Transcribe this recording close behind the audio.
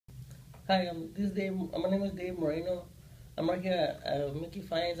Hi, this is Dave. My name is Dave Moreno. I'm right here at Mickey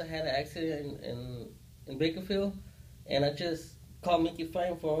Fines. I had an accident in Bakersfield, and I just called Mickey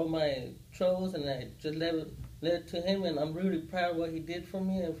Fine for all my troubles, and I just led it to him. And I'm really proud of what he did for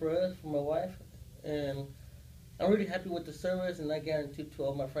me and for us, for my wife. And I'm really happy with the service, and I guarantee to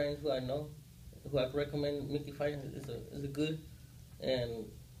all my friends who I know, who I recommend Mickey Fine is a good.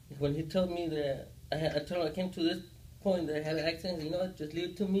 And when he told me that I came to this point that I had an accident, just leave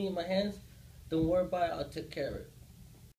it to me in my hands. Don't worry about it. I'll take care of it.